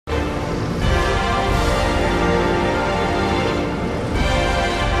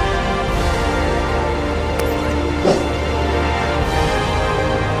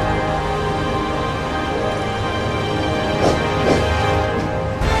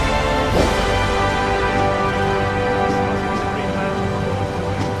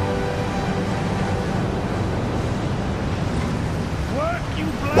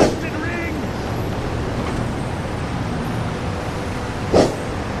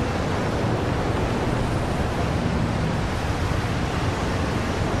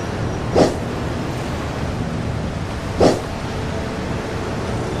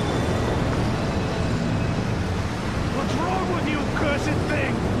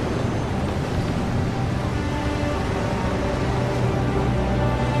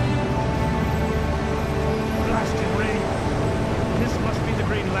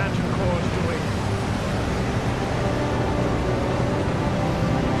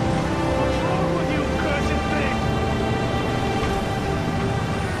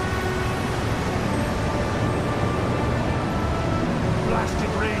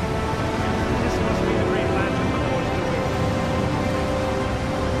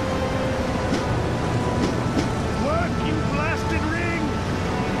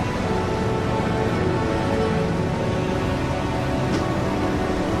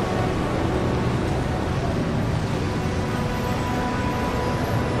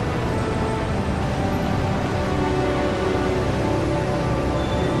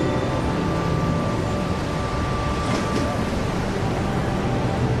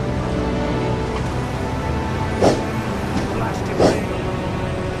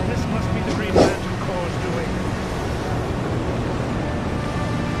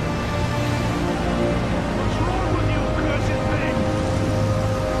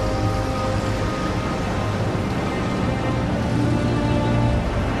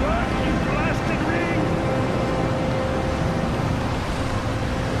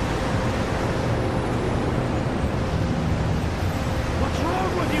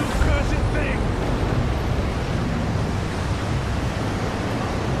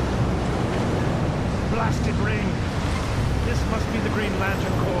blasted ring! This must be the Green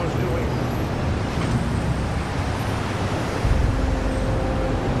Lantern Corps' doing.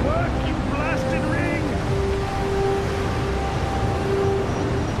 Work, you blasted ring!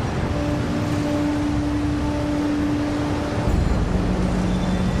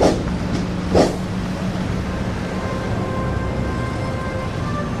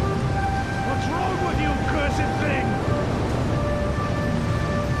 What's wrong with you, cursed thing?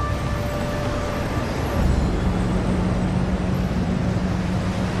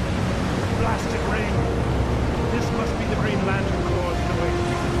 Blasted ring! This must be the Green Lantern Corps' doing.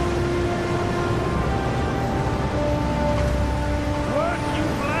 Work, you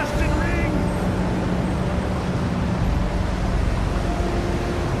blasted ring!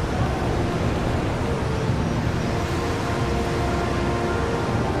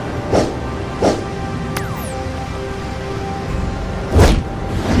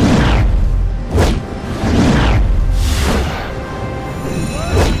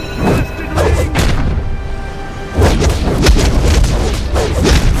 Blasted ring!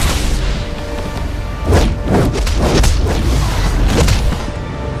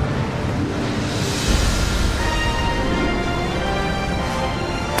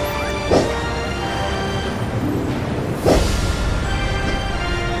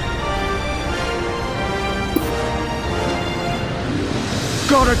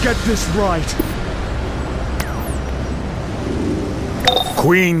 Gotta get this right.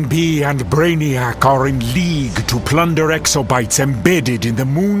 Queen Bee and Brainiac are in league to plunder exobytes embedded in the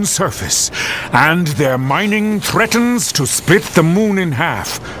moon's surface, and their mining threatens to split the moon in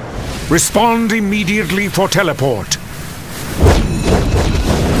half. Respond immediately for teleport.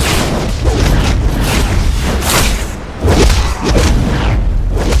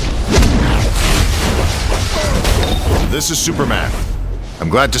 This is Superman. I'm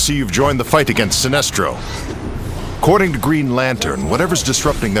glad to see you've joined the fight against Sinestro. According to Green Lantern, whatever's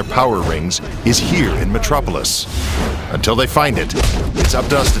disrupting their power rings is here in Metropolis. Until they find it, it's up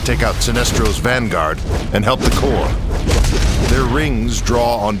to us to take out Sinestro's vanguard and help the Corps. Their rings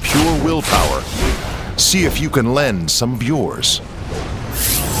draw on pure willpower. See if you can lend some of yours.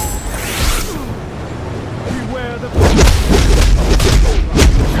 Beware the...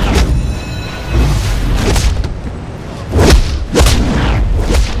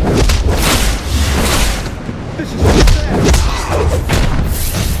 This is unfair.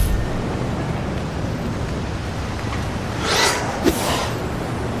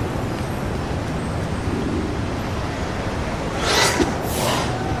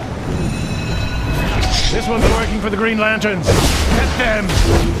 This one's working for the Green Lanterns. Get them!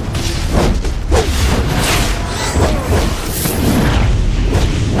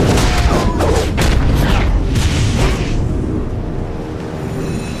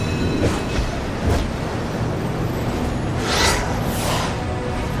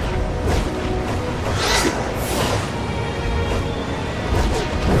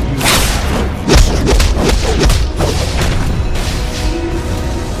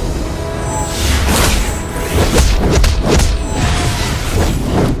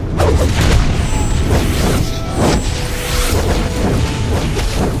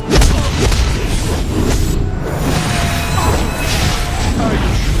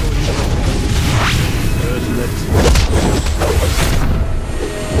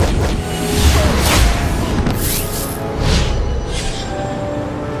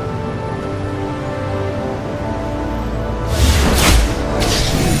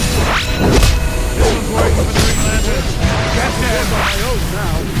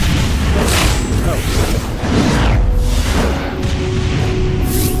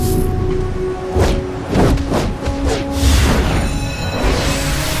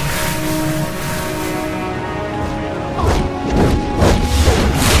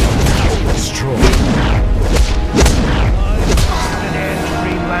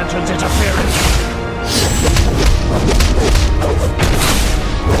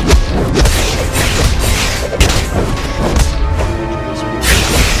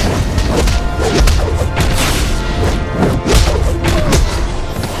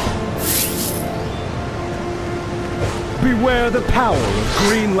 Beware the power of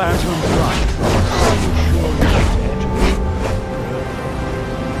Green Lantern's right.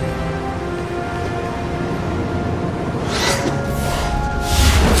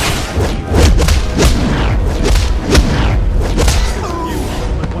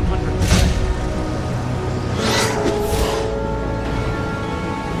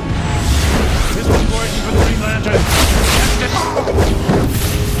 This one's working for the Green Lantern. Test it.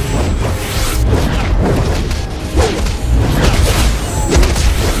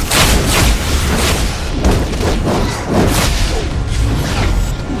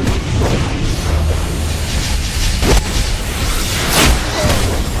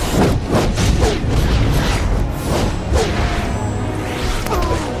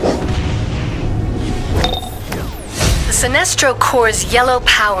 Sinestro Core's yellow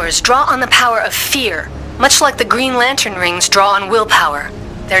powers draw on the power of fear, much like the Green Lantern rings draw on willpower.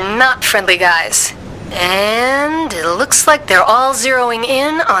 They're not friendly guys. And it looks like they're all zeroing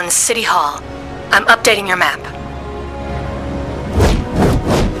in on City Hall. I'm updating your map.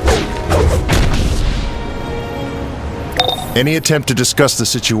 Any attempt to discuss the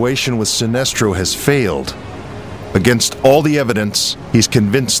situation with Sinestro has failed. Against all the evidence, he's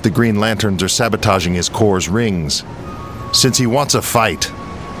convinced the Green Lanterns are sabotaging his Core's rings. Since he wants a fight,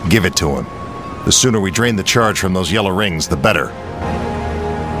 give it to him. The sooner we drain the charge from those yellow rings, the better.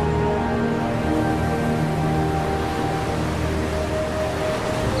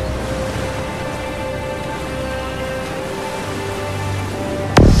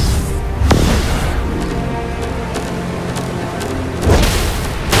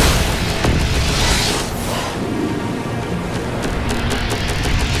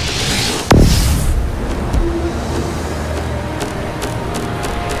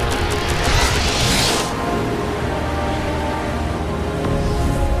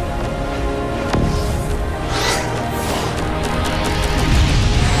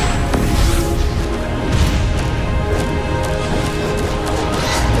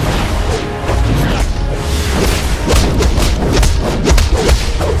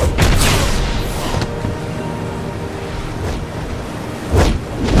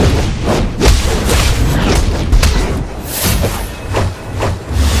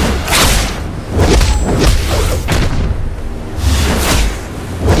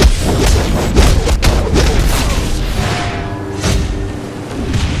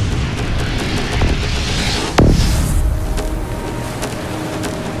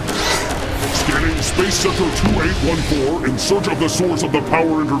 Space Sector 2814 in search of the source of the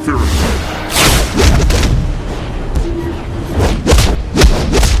power interference.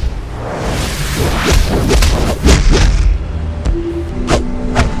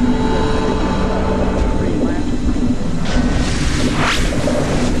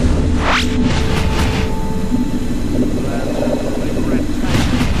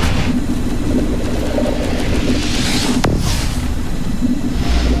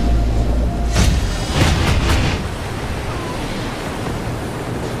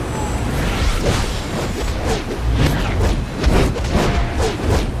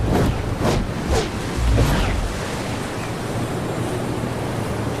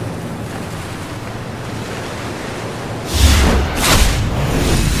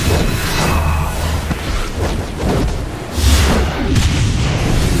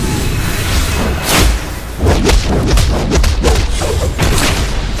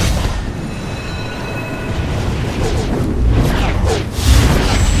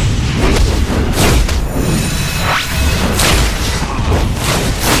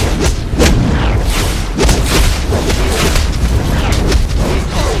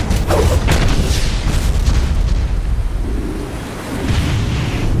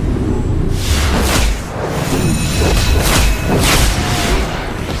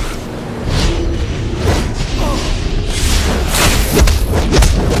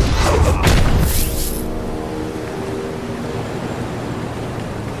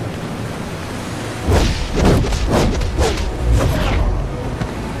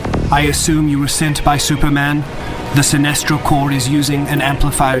 I assume you were sent by Superman? The Sinestro Corps is using an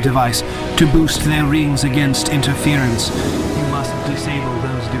amplifier device to boost their rings against interference. You must disable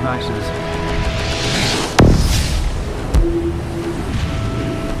those devices.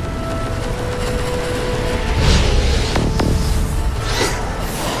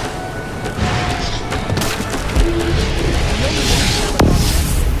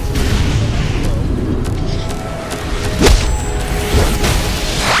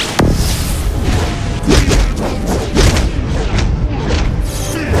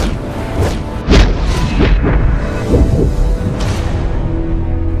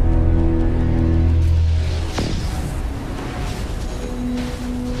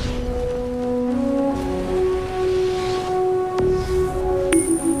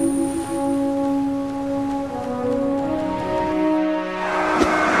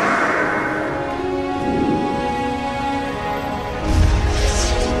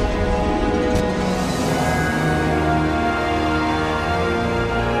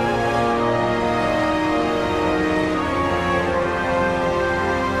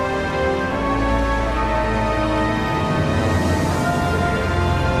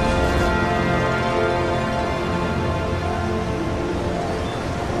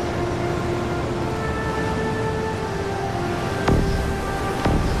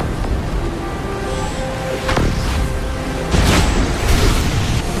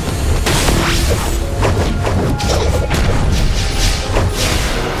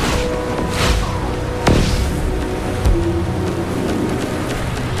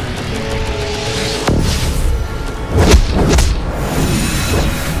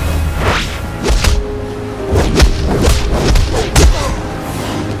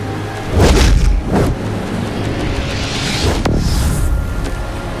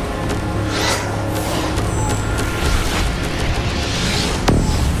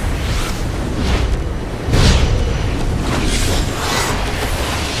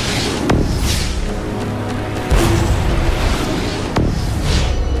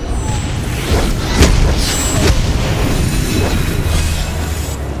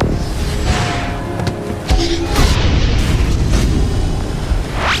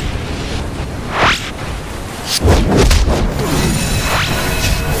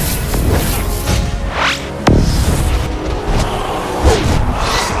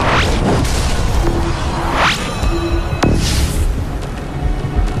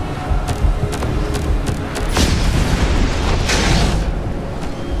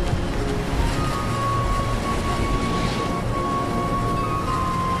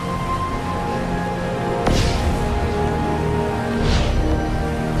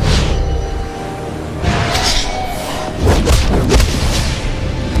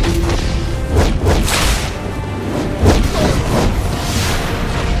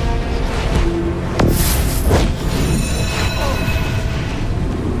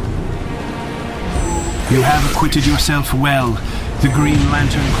 You have acquitted yourself well. The Green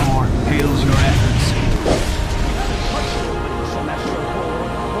Lantern Corps hails your efforts.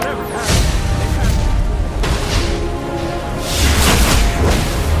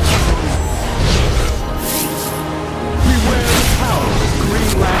 Beware the power of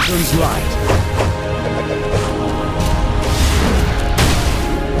Green Lantern's light.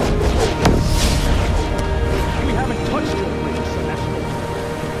 We haven't touched your wings, Sinestro.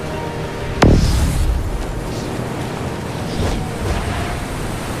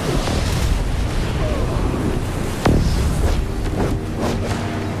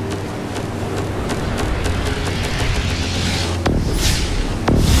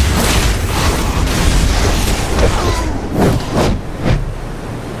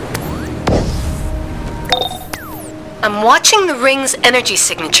 I'm watching the ring's energy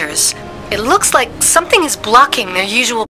signatures. It looks like something is blocking their usual